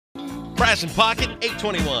Brass and Pocket,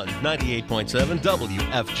 821, 98.7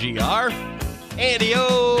 WFGR. Andy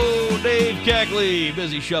O, Dave Cackley,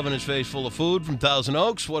 busy shoving his face full of food from Thousand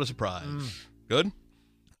Oaks. What a surprise. Good?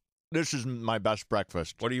 This is my best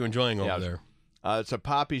breakfast. What are you enjoying over there? It's a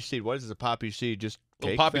poppy seed. What is a poppy seed? Just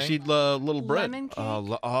Little cake poppy thing? seed little bread. Lemon cake.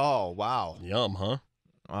 Oh, wow. Yum, huh?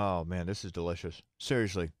 Oh, man, this is delicious.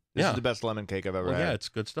 Seriously. This Yeah. is the best lemon cake I've ever had. Yeah, it's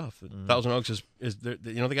good stuff. Thousand Oaks is there,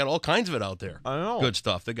 they got all kinds of it out there. I know. Good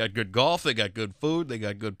stuff. They got good golf. They got good food. They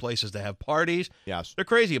got good places to have parties. Yes. They're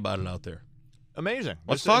crazy about it out there. Amazing.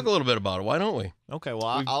 Let's talk a little bit about it. Why don't we? Okay, well,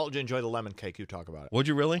 I'll enjoy the lemon cake. You talk about it. Would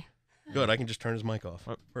you really? Good. I can just turn his mic off.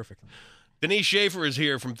 Perfect. Denise Schaefer is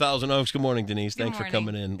here from Thousand Oaks. Good morning, Denise. Thanks for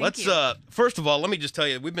coming in. Thank Let's first of all, let me just tell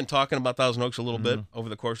you, we've been talking about Thousand Oaks a little bit over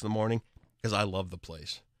the course of the morning because I love the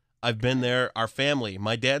place. I've been there. Our family,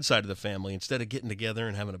 my dad's side of the family, instead of getting together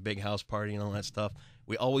and having a big house party and all that stuff,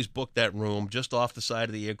 we always book that room just off the side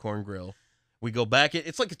of the Acorn Grill. We go back.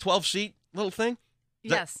 It's like a 12-seat little thing.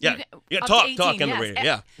 Yes. Yeah. Up Talk to 18, on the yes. radio.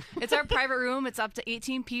 Yeah. It's our private room. It's up to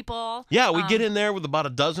 18 people. Yeah, we get in there with about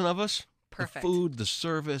a dozen of us. Perfect. The food, the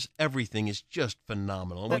service, everything is just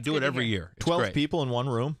phenomenal. And we That's do good it to every hear. year. It's 12 great. people in one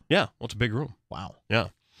room? Yeah. Well, it's a big room. Wow. Yeah.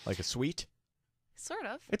 Like a suite? Sort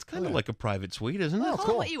of. It's kind of like a private suite, isn't it?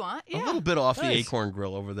 Call it what you want. A Yeah. little bit off the Nice. Acorn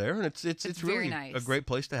Grill over there, and it's very really nice. a great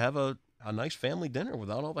place to have a nice family dinner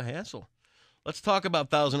without all the hassle. Let's talk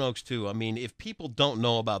about Thousand Oaks, too. I mean, if people don't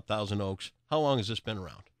know about Thousand Oaks, how long has this been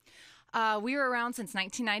around? We were around since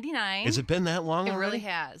 1999. Has it been that long It already? really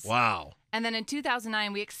has. Wow. And then in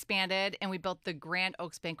 2009, we expanded and we built the Grand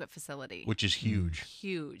Oaks Banquet Facility. Which is huge.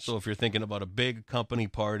 Huge. So if you're thinking about a big company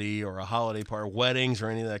party or a holiday party, weddings or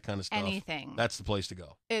any of that kind of stuff, Anything. that's the place to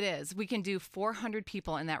go. It is. We can do 400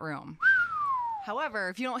 people in that room. However,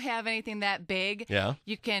 if you don't have anything that big, Yeah.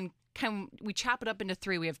 you can we chop it up into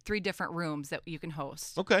three. We have 3 different rooms that you can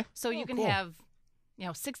host. Okay. So you can cool. have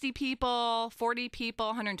 60 people, 40 people,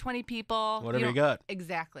 120 people. Whatever you don't- got.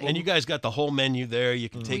 Exactly. And you guys got the whole menu there. You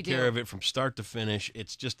can We take care do. of it from start to finish.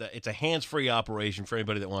 It's just it's a hands-free operation for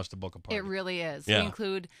anybody that wants to book a party. It really is. Yeah. We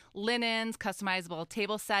include linens, customizable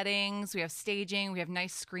table settings. We have staging. We have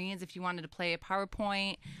nice screens if you wanted to play a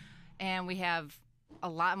PowerPoint. And we have a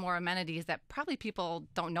lot more amenities that probably people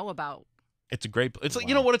don't know about. It's a great. It's like,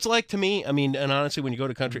 you know what it's like to me. I mean, and honestly, when you go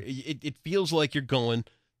to country, it feels like you're going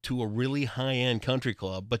to a really high-end country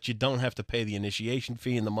club, but you don't have to pay the initiation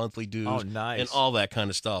fee and the monthly dues. Oh, nice. And all that kind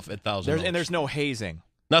of stuff at Thousand Oaks. And there's no hazing.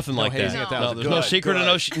 nothing no like hazing that. at No, Thousand. there's no Good, secret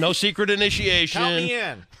good. no secret initiation. Count me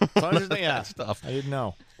in. As long as they That ask. stuff. I didn't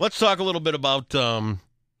know. Let's talk a little bit about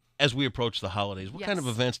as we approach the holidays. What kind of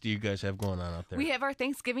Yes. events do you guys have going on out there? We have our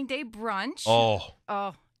Thanksgiving Day brunch. Oh,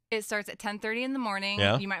 It starts at 10:30 in the morning.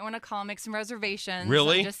 Yeah? You might want to call and make some reservations.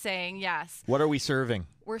 Really? I'm just saying, yes. What are we serving?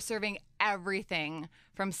 We're serving everything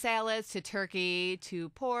from salads to turkey to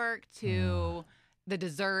pork to the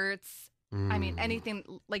desserts. I mean,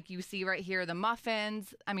 anything like you see right here, the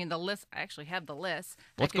muffins. I mean, the list. I actually have the list.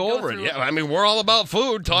 I let's could go over it. through Yeah, I mean, we're all about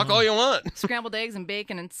food. Talk all you want. Scrambled eggs and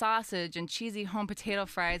bacon and sausage and cheesy home potato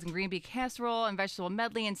fries and green bean casserole and vegetable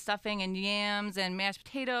medley and stuffing and yams and mashed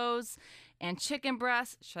potatoes and chicken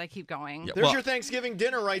breast. Should I keep going? Yeah. There's Well, your Thanksgiving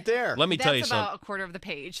dinner right there. Let me That's tell you about something. a quarter of the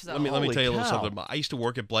page. So Let me Holy tell you a little cow. something about. I used to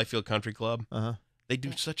work at Blythefield Country Club. Uh-huh. They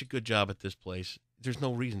do such a good job at this place. There's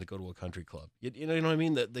no reason to go to a country club. You know what I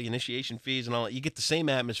mean? The initiation fees and all that. You get the same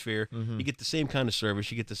atmosphere. You get the same kind of service.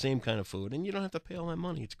 You get the same kind of food, and you don't have to pay all that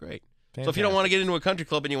money. It's great. So if you don't want to get into a country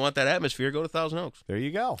club and you want that atmosphere, go to Thousand Oaks. There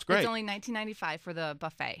you go. It's great. It's only $19.95 for the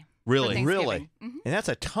buffet. Really? Really? Mm-hmm. And that's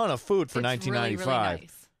a ton of food for It's really, $19.95. really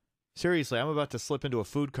nice. Seriously, I'm about to slip into a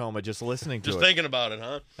food coma just listening to Just it. thinking about it,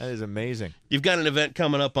 huh? That is amazing. You've got an event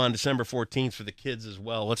coming up on December 14th for the kids as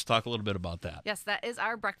well. Let's talk a little bit about that. Yes, that is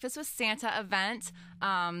our Breakfast with Santa event.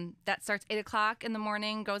 That starts 8 o'clock in the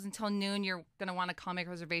morning, goes until noon. You're going to want to call, make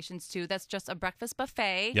reservations too. That's just a breakfast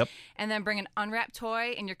buffet. Yep. And then bring an unwrapped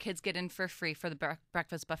toy, and your kids get in for free for the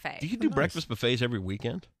breakfast buffet. Do you do breakfast buffets every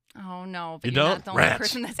weekend? Oh, no. You But you're don't? not the only Rats.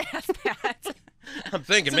 person that's asked that. I'm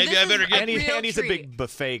thinking So maybe this I is better a get. real And he's a treat. big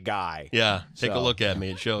buffet guy. Yeah, take a So, look at me.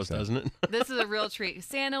 It shows, doesn't it? This is a real treat.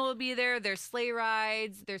 Santa will be there. There's sleigh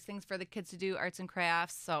rides. There's things for the kids to do, arts and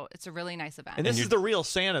crafts. So it's a really nice event. And this is the real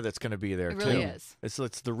Santa that's going to be there, It too. really is. It's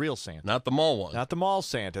the real Santa. Not the mall one. Not the mall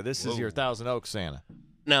Santa. This is Whoa. your Thousand Oaks Santa.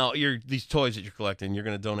 Now, these toys that you're collecting, you're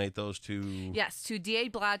going to donate those to. Yes, to D.A.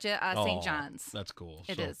 Blodgett, St. Oh, John's. That's cool.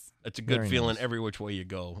 It is. It's a good Very feeling nice. every which way you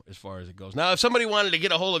go as far as it goes. Now, if somebody wanted to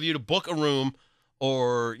get a hold of you to book a room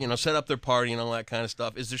or, set up their party and all that kind of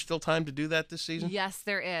stuff, is there still time to do that this season? Yes,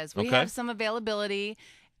 there is. We Okay. have some availability.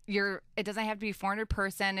 It doesn't have to be 400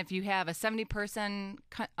 person. If you have a 70 person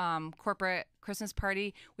corporate Christmas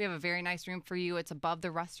party, we have a very nice room for you. It's above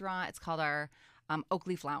the restaurant. It's called our Oak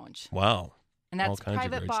Leaf Lounge. Wow. And All that's a kinds of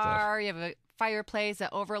private great bar. You have a fireplace that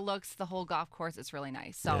overlooks the whole golf course. It's really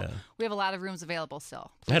nice. So Yeah. we have a lot of rooms available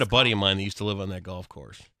still. I had a Please call. buddy of mine that used to live on that golf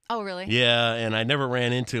course. Oh, really? Yeah, and I never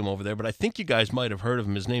ran into him over there, but I think you guys might have heard of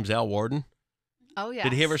him. His name's Al Warden. Oh, yeah.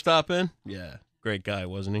 Did he ever stop in? Yeah. Great guy,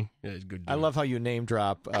 wasn't he? Yeah, he's a good dude. I love how you name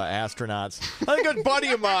drop astronauts. A good buddy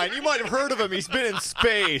of mine. You might have heard of him. He's been in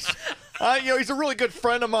space. He's a really good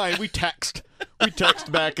friend of mine. We text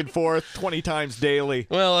back and forth 20 times daily.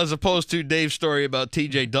 Well, as opposed to Dave's story about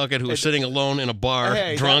T.J. Duckett, who was sitting alone in a bar,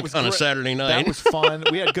 Hey, that drunk was on a great. Saturday night. That was fun.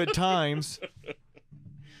 We had good times.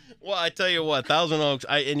 Well, I tell you what, Thousand Oaks,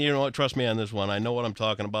 and you know what, trust me on this one. I know what I'm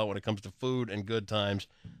talking about when it comes to food and good times.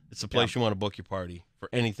 It's the place you want to book your party for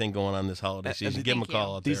anything going on this holiday season. Give them a Thank you.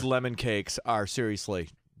 call out These there. lemon cakes are seriously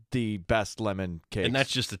the best lemon cakes. And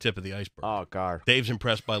that's just the tip of the iceberg. Oh, God. Dave's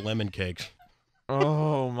impressed by lemon cakes.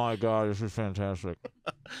 Oh, my God. This is fantastic.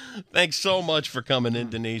 Thanks so much for coming in,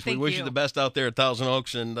 Denise. Thank we wish you you. the best out there at Thousand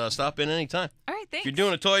Oaks, and stop in anytime. All right, thanks. If you're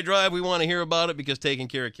doing a toy drive, we want to hear about it because taking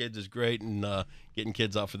care of kids is great, and getting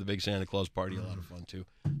kids out for the big Santa Claus party a lot of fun, too.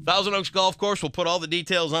 Thousand Oaks Golf Course. We'll put all the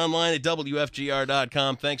details online at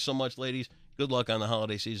WFGR.com. Thanks so much, ladies. Good luck on the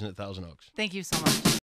holiday season at Thousand Oaks. Thank you so much.